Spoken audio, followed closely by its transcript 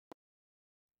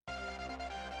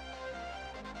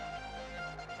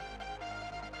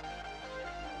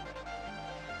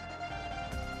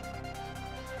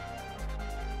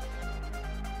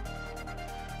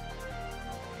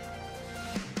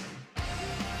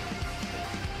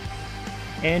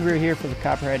And we're here for the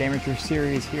Copperhead Amateur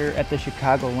Series here at the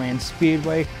Chicagoland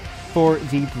Speedway for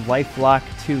the Lifelock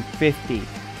 250.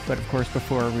 But of course,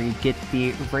 before we get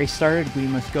the race started, we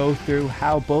must go through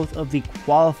how both of the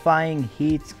qualifying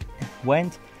heats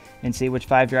went and see which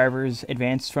 5 drivers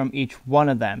advanced from each one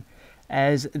of them.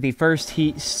 As the first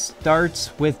heat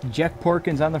starts with Jack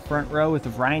Porkins on the front row with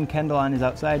Ryan Kendall on his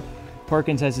outside.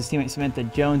 Porkins has his teammate Samantha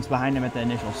Jones behind him at the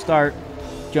initial start.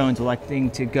 Jones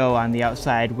electing to go on the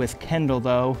outside with Kendall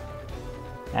though,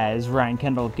 as Ryan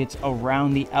Kendall gets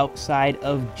around the outside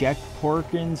of Jack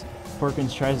Porkins.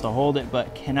 Porkins tries to hold it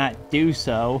but cannot do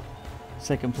so.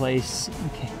 Second place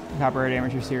Copperhead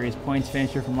Amateur Series points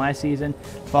finisher from last season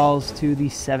falls to the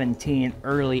 17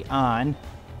 early on,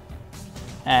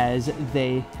 as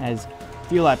a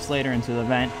few laps later into the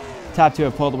event. Top 2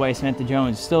 have pulled away. Samantha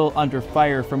Jones still under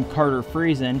fire from Carter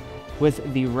Friesen,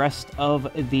 with the rest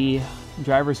of the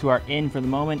drivers who are in for the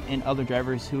moment and other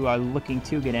drivers who are looking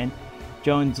to get in.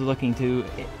 Jones looking to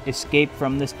escape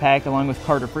from this pack along with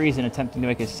Carter Friesen attempting to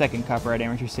make his second Copperhead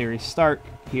Amateur Series start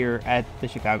here at the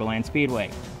Chicagoland Speedway.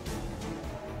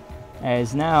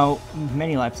 As now,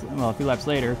 a few laps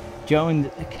later, Jones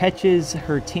catches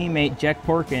her teammate Jack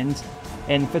Porkins,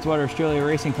 and Fitzwater Australia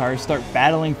racing cars start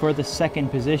battling for the second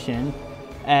position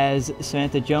as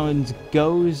Samantha Jones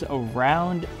goes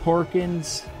around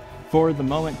Porkins. For the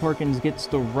moment, Porkins gets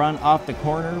to run off the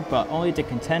corner, but only to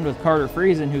contend with Carter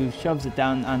Friesen, who shoves it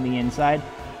down on the inside,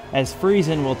 as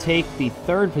Friesen will take the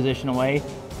 3rd position away.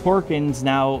 Porkins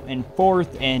now in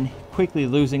 4th and quickly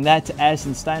losing that to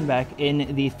Addison Steinbach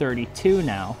in the 32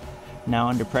 now. Now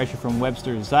under pressure from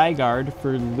Webster Zygaard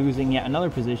for losing yet another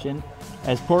position,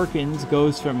 as Porkins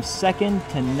goes from 2nd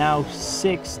to now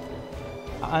 6th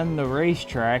on the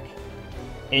racetrack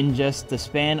in just the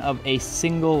span of a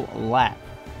single lap.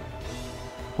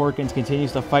 Porkins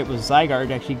continues to fight with Zygaard,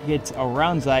 actually gets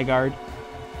around Zygaard.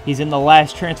 He's in the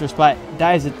last transfer spot,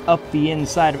 dives it up the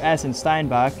inside of Addison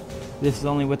Steinbach. This is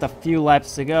only with a few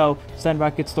laps to go.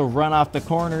 Steinbach gets to run off the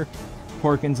corner.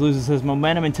 Porkins loses his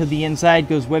momentum, and to the inside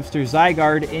goes Webster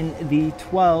Zygaard in the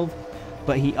 12,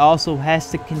 but he also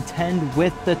has to contend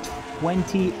with the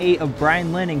 28 of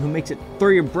Brian Lenning, who makes it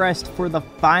 3 abreast for the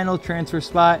final transfer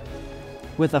spot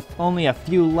with only a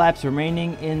few laps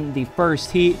remaining in the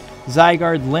first heat.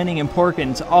 Zygaard, Lenning, and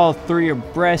Porkins all 3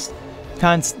 abreast.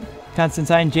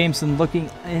 Constantine Jameson looking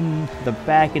in the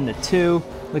back in the 2,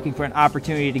 looking for an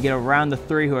opportunity to get around the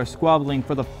 3 who are squabbling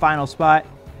for the final spot.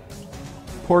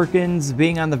 Porkins,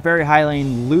 being on the very high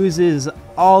lane, loses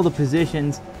all the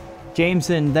positions.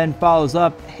 Jameson then follows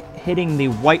up, hitting the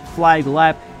white flag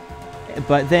lap,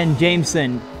 but then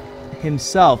Jameson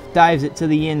himself dives it to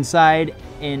the inside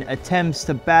and attempts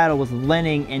to battle with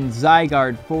Lenning and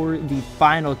Zygaard for the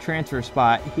final transfer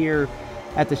spot here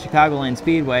at the Chicagoland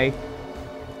Speedway.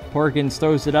 Porkins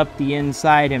throws it up the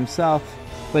inside himself,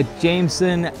 but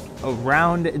Jameson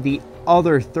around the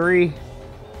other 3,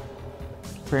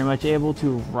 pretty much able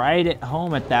to ride it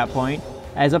home at that point.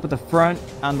 As up at the front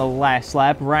on the last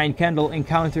lap, Ryan Kendall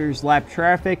encounters lap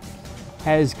traffic,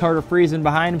 has Carter Friesen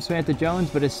behind him, Samantha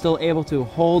Jones, but is still able to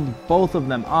hold both of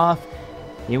them off.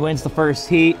 He wins the first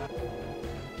heat.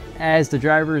 As the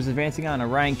drivers advancing on are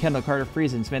Ryan Kendall, Carter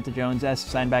Friesen, Samantha Jones, S.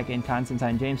 Steinbach, and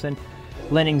Constantine Jameson.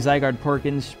 Lenning, Zygaard,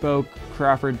 Porkins, Spoke,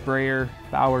 Crawford, Breyer,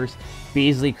 Bowers,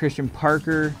 Beasley, Christian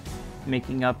Parker,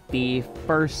 making up the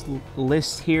first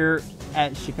list here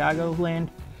at Chicagoland.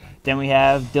 Then we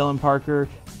have Dylan Parker,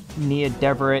 Nia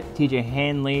Deverett, TJ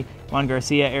Hanley, Juan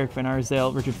Garcia, Eric Van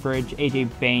Arsdale, Richard Fridge, AJ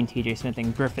Bain, TJ Smith,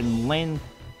 and Griffin Lynn.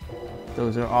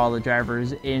 Those are all the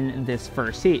drivers in this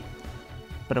first heat.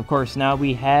 But of course, now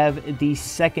we have the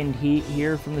second heat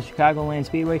here from the Chicagoland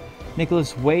Speedway.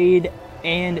 Nicholas Wade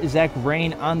and Zach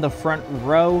Rain on the front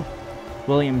row.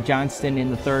 William Johnston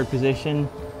in the 3rd position.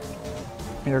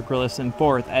 Eric Rillis in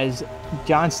 4th, as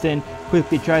Johnston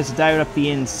quickly tries to dive it up the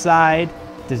inside.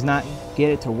 Does not get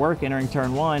it to work entering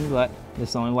turn 1, but this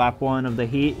is only lap 1 of the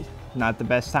heat. Not the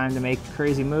best time to make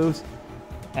crazy moves,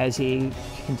 as he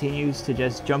continues to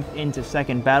just jump into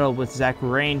second, battle with Zach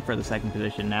Rain for the 2nd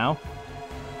position now,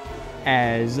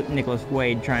 as Nicholas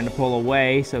Wade trying to pull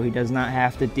away so he does not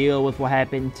have to deal with what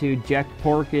happened to Jack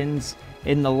Porkins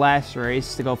in the last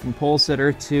race to go from pole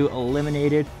sitter to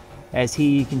eliminated, as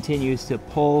he continues to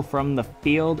pull from the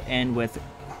field and with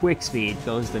quick speed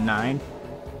goes to 9.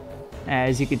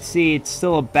 As you can see, it's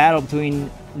still a battle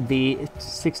between the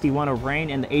 61 of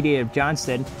Rain and the 88 of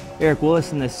Johnston. Eric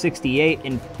Willis in the 68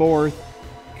 in 4th,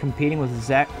 competing with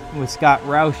Scott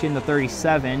Roush in the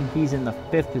 37. He's in the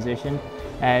 5th position,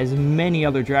 as many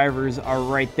other drivers are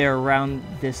right there around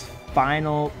this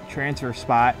final transfer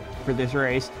spot for this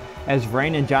race. as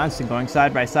Rain and Johnson going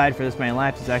side by side for this many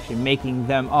laps is actually making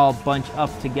them all bunch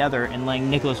up together and letting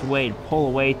Nicholas Wade pull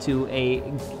away to a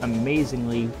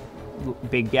amazingly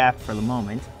big gap for the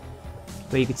moment.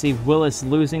 But you can see Willis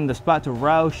losing the spot to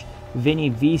Roush. Vinny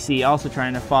Vesey also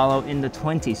trying to follow in the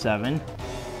 27.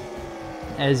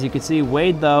 As you can see,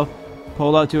 Wade, though,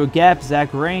 pulled out to a gap.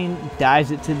 Zach Rain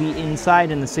dives it to the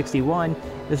inside in the 61.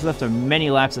 This is after many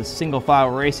laps of single file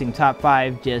racing. Top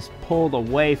 5 just pulled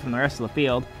away from the rest of the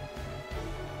field.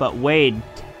 But Wade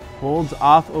holds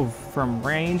off from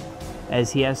Rain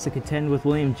as he has to contend with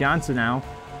William Johnson now.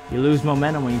 You lose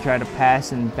momentum when you try to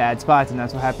pass in bad spots, and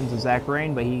that's what happens with Zach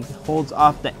Rain, but he holds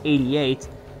off the 88.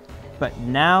 But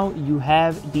now you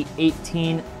have the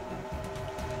 18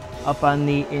 up on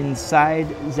the inside.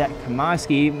 Zach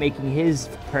Kamoski making his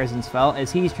presence felt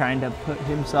as he's trying to put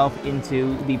himself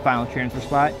into the final transfer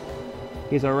spot.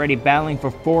 He's already battling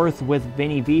for 4th with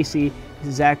Vinny Vesey.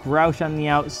 Zach Roush on the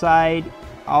outside.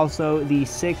 Also the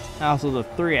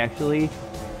 3 actually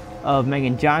of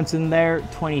Megan Johnson there.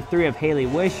 23 of Haley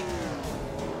Wish.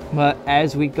 But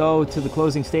as we go to the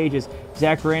closing stages,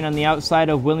 Zach Rain on the outside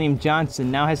of William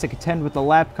Johnson now has to contend with the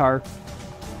lap car.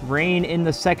 Rain in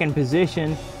the 2nd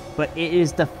position, but it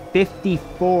is the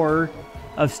 54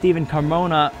 of Steven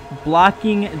Carmona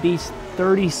blocking these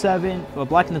 37, well,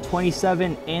 blocking the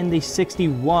 27 and the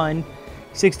 61.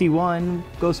 61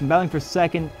 goes from battling for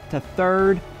 2nd to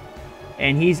 3rd,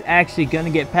 and he's actually going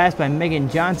to get passed by Megan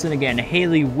Johnson again.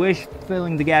 Haley Wish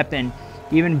filling the gap in.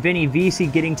 Even Vinny Vesey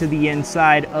getting to the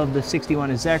inside of the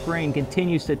 61 as Zach Rain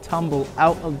continues to tumble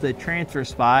out of the transfer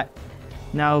spot.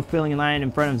 Now filling in line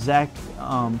in front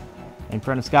of in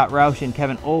front of Scott Roush and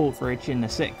Kevin Ulrich in the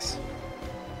 6.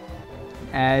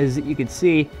 As you can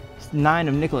see, 9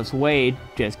 of Nicholas Wade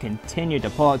just continued to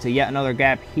pull out to yet another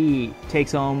gap. He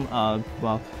takes home,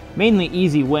 well, mainly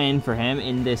easy win for him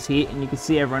in this heat, and you can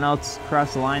see everyone else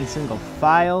cross the line single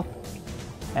file.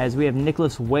 As we have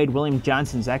Nicholas Wade, William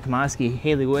Johnson, Zach Kamoski,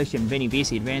 Haley Wish, and Vinny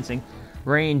Vesey advancing.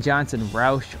 Rain, Johnson,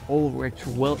 Roush, Ulrich,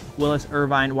 Willis,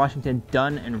 Irvine, Washington,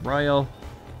 Dunn, and Royal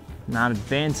not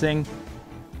advancing.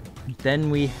 Then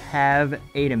we have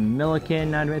Aiden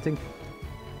Milliken not advancing.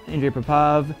 Andrei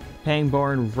Popov,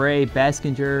 Pangborn, Ray,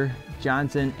 Baskinger,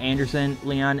 Johnson, Anderson,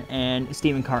 Leon, and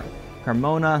Steven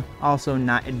Carmona also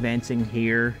not advancing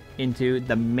here into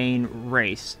the main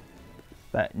race.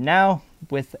 But now,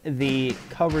 with the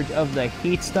coverage of the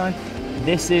heat stunt,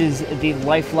 this is the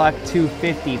Lifelock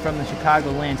 250 from the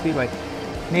Chicagoland Speedway.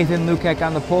 Nathan Lukek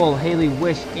on the pole, Haley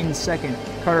Wish in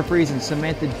 2nd, Carter Friesen,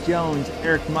 Samantha Jones,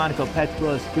 Eric Monaco, Patrick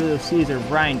Willis, Julio Caesar,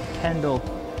 Ryan Kendall.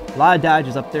 A lot of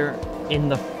Dodges up there in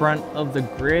the front of the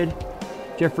grid.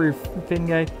 Jeffrey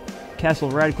Fingay, Castle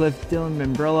Radcliffe, Dylan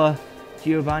Membrilla,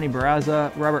 Giovanni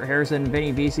Barraza, Robert Harrison,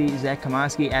 Vinny Vesey, Zach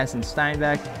Kamoski, Aston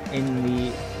Steinbeck in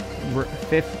the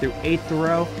 5th through 8th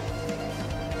row.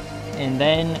 And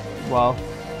then, well,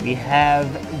 we have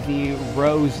the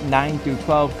rows 9 through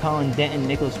 12, Colin Denton,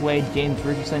 Nicholas Wade, James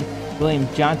Richardson,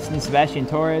 William Johnson, Sebastian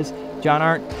Torres, John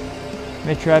Art,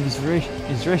 Mitreb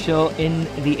Zrischel in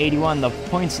the 81. The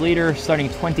points leader starting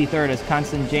 23rd is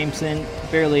Constant Jameson,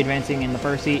 barely advancing in the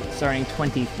first heat, starting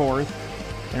 24th.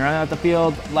 And rounding out the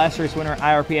field, last race winner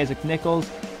IRP Isaac Nichols,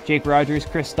 Jake Rogers,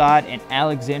 Chris Stott, and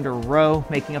Alexander Rowe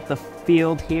making up the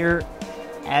field here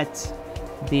at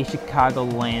the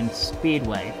Chicagoland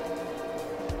Speedway.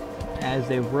 As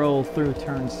they roll through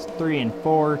turns 3 and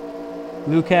 4,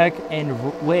 Lukek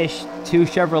and Wish, 2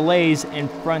 Chevrolets in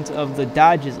front of the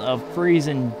Dodges of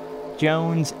Friesen,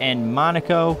 Jones, and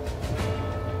Monaco.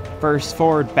 First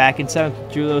forward back in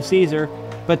 7th, Julio Caesar,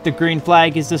 but the green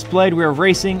flag is displayed. We're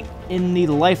racing in the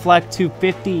Lifelock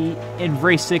 250 in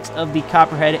race 6 of the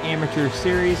Copperhead Amateur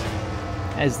Series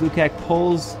as Lukek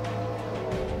pulls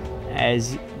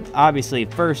as obviously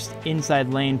first inside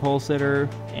lane pole sitter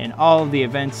in all of the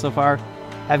events so far.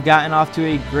 Have gotten off to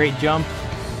a great jump.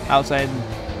 Outside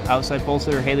pole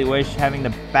sitter Haley Wish having to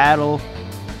battle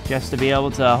just to be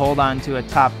able to hold on to a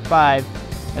top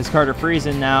 5 as Carter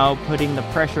Friesen now putting the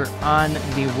pressure on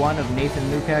the 1 of Nathan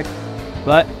Lukek.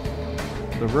 But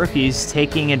the rookies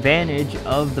taking advantage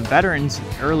of the veterans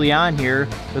early on here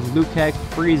with Lukek,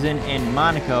 Friesen, and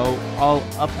Monaco all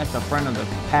up at the front of the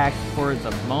pack for the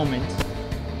moment.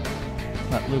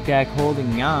 But Lukek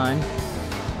holding on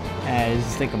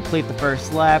as they complete the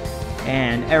first lap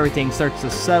and everything starts to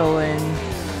settle in.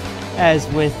 As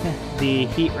with the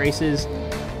heat races,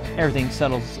 everything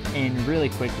settles in really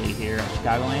quickly here at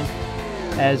Chicagoland.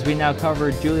 As we now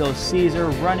cover Julio Caesar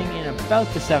running in about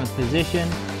the 7th position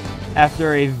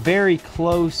after a very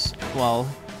close, well,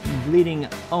 leading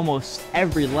almost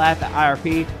every lap at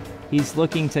IRP. He's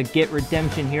looking to get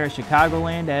redemption here at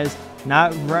Chicagoland as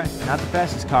Not the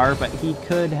fastest car, but he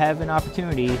could have an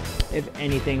opportunity if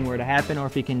anything were to happen, or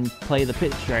if he can play the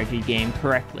pit strategy game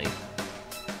correctly.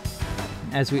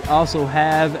 As we also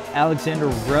have Alexander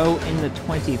Rowe in the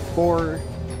 24.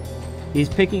 He's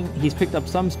picked up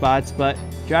some spots, but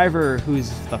driver who's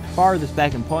the farthest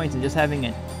back in points and just having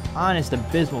an honest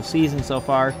abysmal season so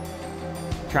far,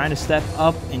 trying to step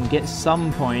up and get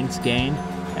some points gained.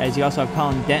 As you also have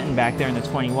Colin Denton back there in the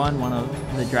 21, one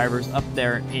of the drivers up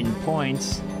there in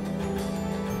points.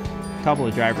 A couple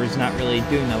of drivers not really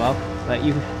doing that well, but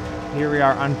here we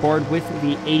are on board with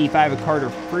the 85 of Carter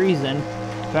Friesen,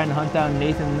 trying to hunt down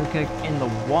Nathan Lukek in the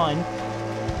 1.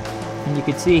 And you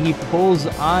can see he pulls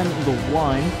on the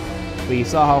 1, but you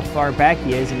saw how far back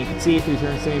he is, and you can see through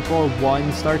turn 74,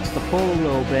 1 starts to pull a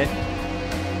little bit.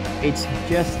 It's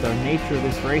just the nature of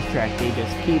this racetrack. They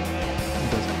just keep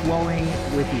flowing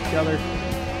with each other,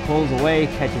 pulls away,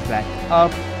 catches back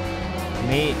up.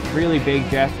 Really big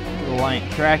draft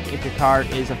reliant track if your car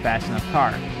is a fast enough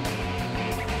car.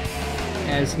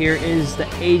 As here is the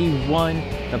 81,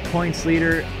 the points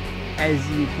leader, as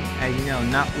you know,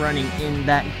 not running in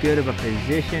that good of a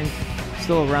position,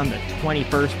 still around the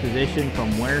 21st position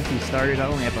from where he started,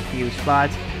 only up a few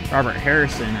spots. Robert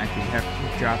Harrison actually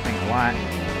dropping a lot.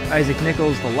 Isaac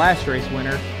Nichols, the last race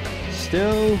winner,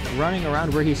 still running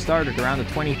around where he started, around the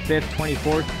 25th,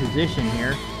 24th position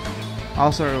here.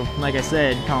 Also, like I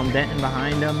said, Colin Denton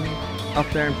behind him, up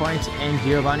there in points, and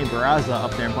Giovanni Barraza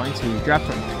up there in points, who dropped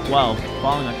from 12th,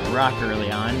 falling like a rock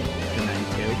early on to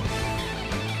 92.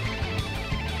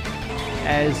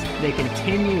 As they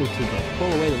continue to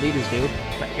pull away, the leaders do,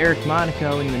 but Eric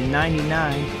Monaco in the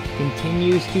 99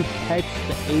 continues to catch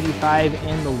the 85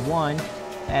 and the 1,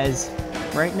 as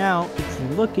right now it's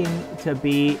looking to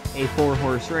be a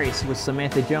 4-horse race with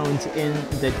Samantha Jones in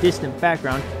the distant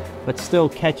background, but still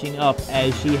catching up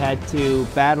as she had to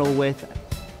battle with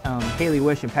Haley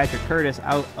Wish and Patrick Curtis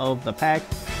out of the pack,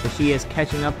 but she is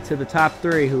catching up to the top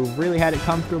 3 who really had it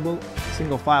comfortable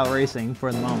single file racing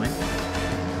for the moment.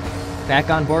 Back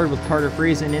on board with Carter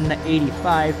Friesen in the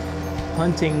 85,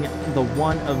 hunting the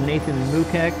 1 of Nathan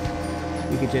Lukek.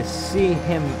 You could just see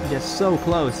him just so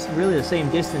close, really the same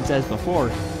distance as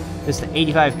before. Just the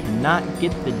 85 cannot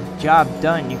get the job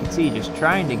done. You can see just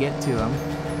trying to get to him.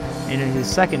 And in his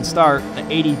second start, the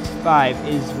 85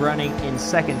 is running in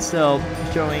second still,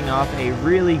 showing off a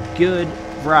really good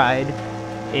ride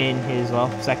in his,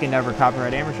 well, second ever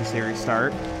Copperhead Amateur Series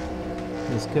start.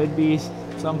 This could be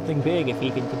something big if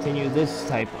he can continue this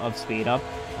type of speed up.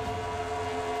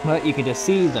 But you can just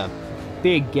see the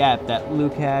big gap that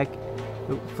Lukek,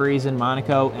 Friesen,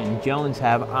 Monaco, and Jones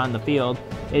have on the field.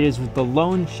 It is the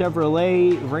lone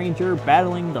Chevrolet Ranger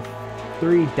battling the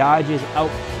 3 Dodges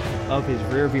out of his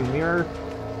rearview mirror,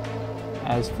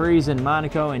 as Friesen,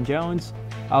 Monaco, and Jones,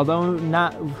 although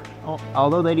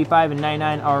the 85 and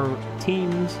 99 are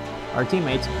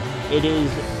teammates, it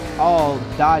is all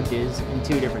Dodges in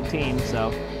 2 different teams,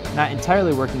 so not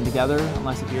entirely working together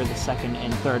unless if you're the 2nd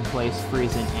and 3rd place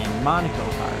Friesen and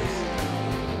Monaco cars.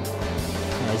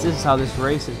 As this is how this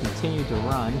race has continued to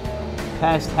run,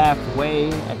 past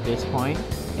halfway at this point,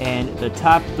 and the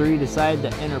top 3 decide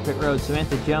to enter pit road.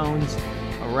 Samantha Jones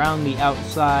around the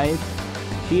outside.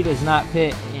 She does not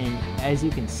pit, and as you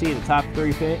can see, the top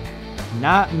 3 pit.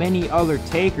 Not many other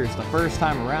takers the first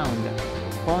time around.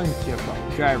 A bunch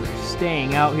of drivers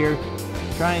staying out here,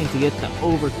 trying to get the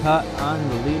overcut on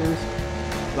the leaders,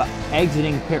 but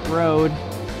exiting pit road.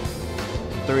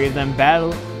 3 of them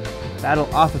battle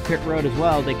off of pit road as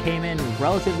well. They came in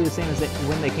relatively the same as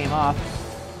when they came off,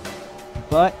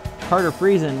 but Carter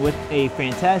Friesen with a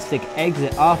fantastic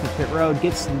exit off of pit road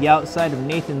gets to the outside of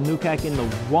Nathan Lukek in the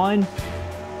 1,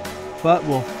 but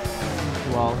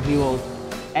he will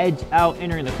edge out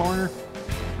entering the corner,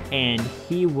 and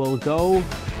he will go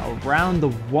around the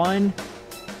 1.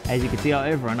 As you can see how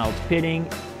everyone else pitting.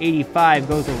 85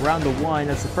 goes around the 1.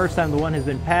 That's the first time the 1 has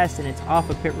been passed, and it's off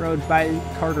of pit road by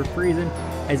Carter Friesen,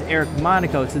 as Eric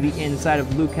Monaco to the inside of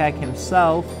Lukek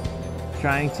himself,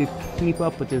 trying to keep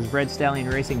up with his Red Stallion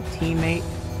Racing teammate,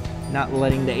 not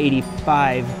letting the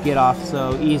 85 get off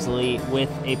so easily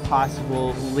with a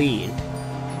possible lead.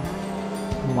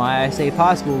 And why I say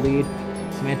possible lead,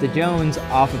 Samantha Jones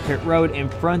off of pit road in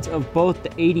front of both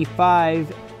the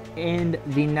 85 and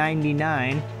the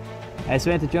 99, as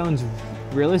Samantha Jones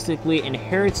realistically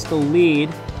inherits the lead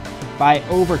by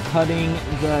overcutting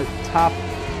the top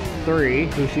 3,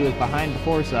 who she was behind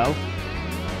before. So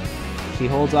she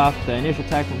holds off the initial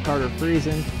attack from Carter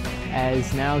Friesen,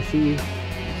 as now she's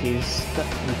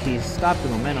stopped the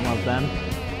momentum of them.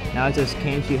 Now it's just,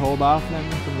 can she hold off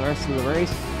them from the rest of the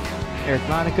race? Eric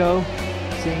Monaco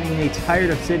seemingly tired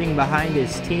of sitting behind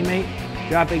his teammate,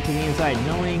 dropping to the inside,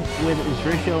 knowing with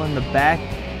Zrichel in the back,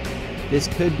 this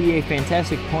could be a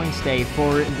fantastic points day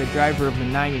for the driver of the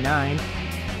 99,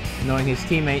 knowing his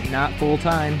teammate not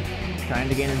full-time, trying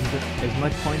to gain as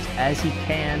much points as he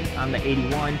can on the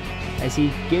 81. As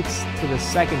he gets to the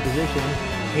second position,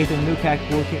 Nathan Nukak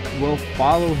will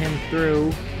follow him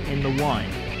through in the 1.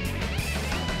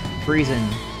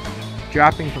 Friesen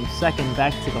dropping from second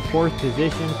back to the 4th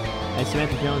position as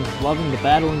Samantha Jones loving the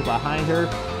battling behind her,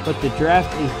 but the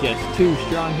draft is just too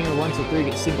strong here. Once the 3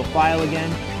 get single file again,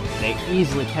 they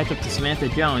easily catch up to Samantha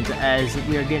Jones as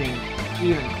we are getting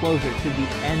even closer to the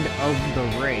end of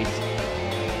the race.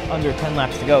 Under 10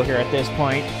 laps to go here at this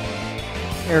point.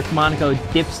 Eric Monaco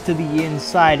dips to the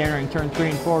inside, entering turn 3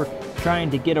 and 4,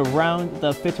 trying to get around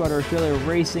the Fitzwater Australia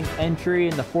Racing entry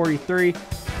in the 43.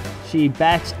 She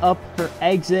backs up her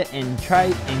exit and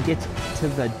tries and gets to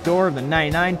the door of the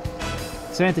 99.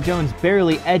 Samantha Jones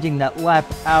barely edging that lap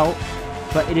out,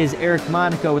 but it is Eric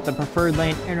Monaco with the preferred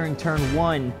lane entering turn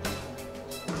 1,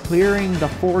 clearing the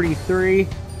 43,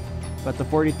 but the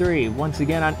 43 once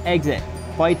again on exit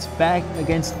fights back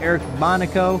against Eric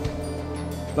Monaco,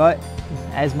 but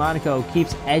as Monaco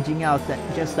keeps edging out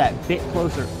just that bit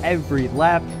closer every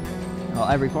lap, well,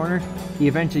 every corner, he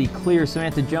eventually clears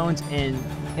Samantha Jones and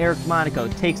Eric Monaco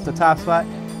takes the top spot.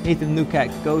 Nathan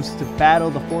Nukak goes to battle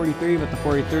the 43, but the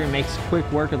 43 makes quick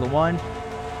work of the 1.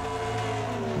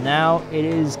 Now it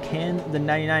is, can the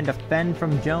 99 defend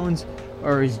from Jones,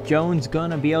 or is Jones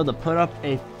gonna be able to put up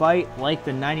a fight like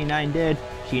the 99 did?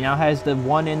 She now has the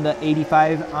 1 in the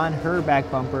 85 on her back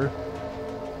bumper.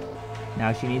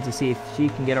 Now she needs to see if she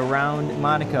can get around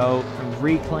Monaco and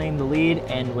reclaim the lead,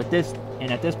 and at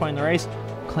this point in the race,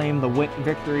 claim the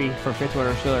victory for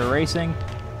Fitzwater Australia Racing.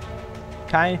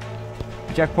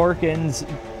 Jack Porkins,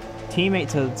 teammate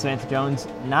to Samantha Jones,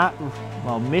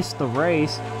 missed the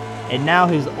race, and now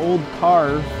his old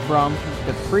car from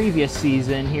the previous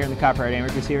season here in the Copperhead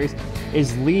Amateur Series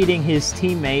is leading his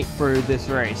teammate for this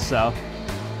race. So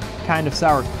kind of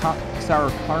sour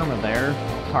karma there.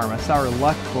 Sour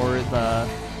luck for the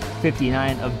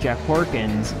 59 of Jack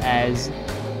Porkins, as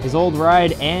his old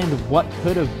ride and what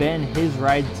could have been his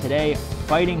ride today,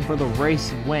 fighting for the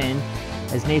race win,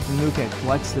 as Nathan Nukak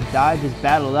lets the Dodges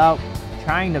battle out,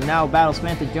 trying to now battle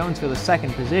Samantha Jones for the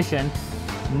second position.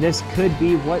 And this could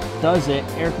be what does it.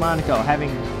 Eric Monaco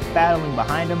battling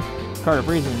behind him. Carter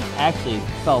Friesen actually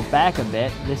fell back a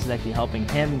bit. This is actually helping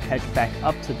him catch back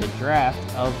up to the draft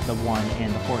of the 1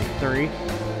 and the 43.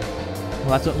 Well,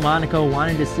 that's what Monaco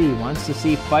wanted to see. Wants to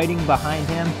see fighting behind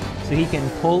him so he can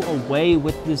pull away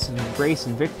with this race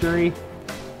victory.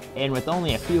 And with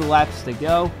only a few laps to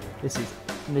go, this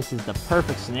is the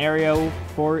perfect scenario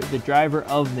for the driver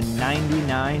of the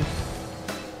 99.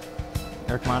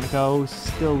 Eric Monaco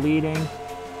still leading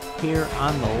here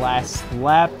on the last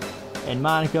lap, and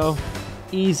Monaco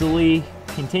easily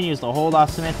continues to hold off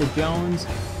Samantha Jones,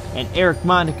 and Eric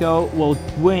Monaco will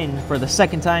win for the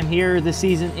second time here this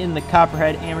season in the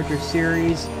Copperhead Amateur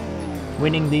Series,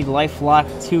 winning the Lifelock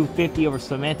 250 over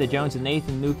Samantha Jones and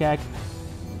Nathan Nukak.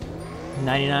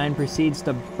 99 proceeds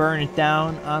to burn it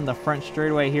down on the front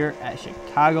straightaway here at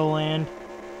Chicagoland.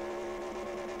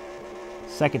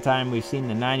 Second time we've seen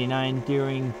the 99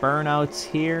 doing burnouts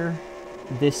here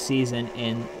this season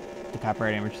in the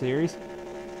Copperhead Amateur Series.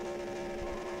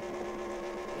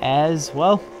 As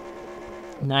well,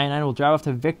 99 will drive off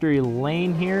to victory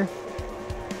lane here.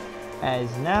 As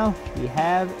now we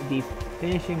have the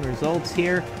finishing results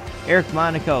here. Eric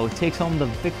Monaco takes home the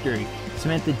victory.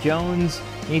 Samantha Jones,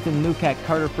 Nathan Nukak,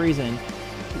 Carter Friesen,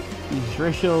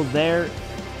 Zrichel there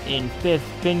in 5th,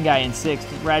 Finn Guy in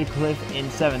 6th, Radcliffe in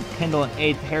 7th, Kendall in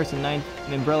 8th, Harrison 9th,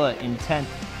 Membrilla in 10th.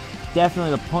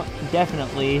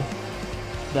 Definitely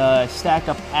the stack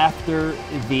up after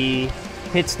the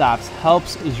pit stops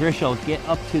helps Zrichel get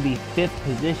up to the 5th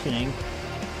positioning.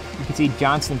 You can see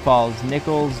Johnston Falls,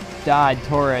 Nichols, Dodd,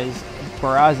 Torres,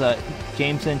 Barraza,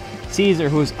 Jameson, Caesar,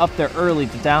 who was up there early,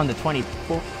 down to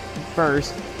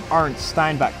 21st, Arndt,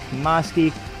 Steinbach,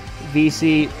 Komoski,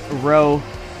 VC, Rowe,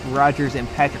 Rogers, and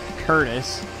Patrick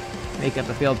Curtis make up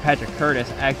the field. Patrick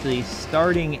Curtis actually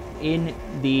starting in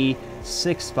the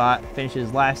 6th spot,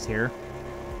 finishes last here.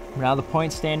 Now the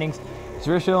point standings.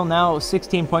 Zrichel now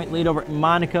 16-point lead over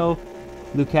Monaco.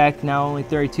 Nukak now only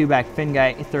 32 back. Finn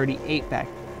Guy 38 back.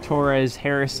 Torres,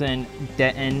 Harrison,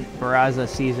 Denton, Barraza,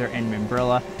 Caesar, and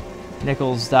Membrilla.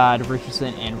 Nichols, Dodd,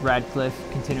 Richardson, and Radcliffe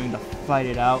continuing to fight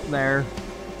it out there,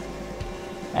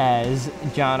 as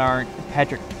John Arndt,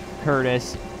 Patrick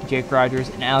Curtis, Jake Rogers,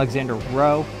 and Alexander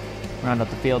Rowe round out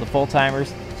the field of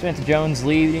full-timers. Samantha Jones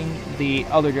leading the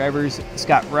other drivers,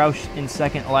 Scott Roush in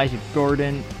second, Elijah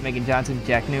Gordon, Megan Johnson,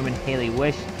 Jack Newman, Haley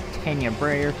Wish, Tanya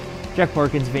Breyer, Jack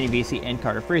Porkins, Vinny Vesey, and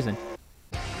Carter Friesen.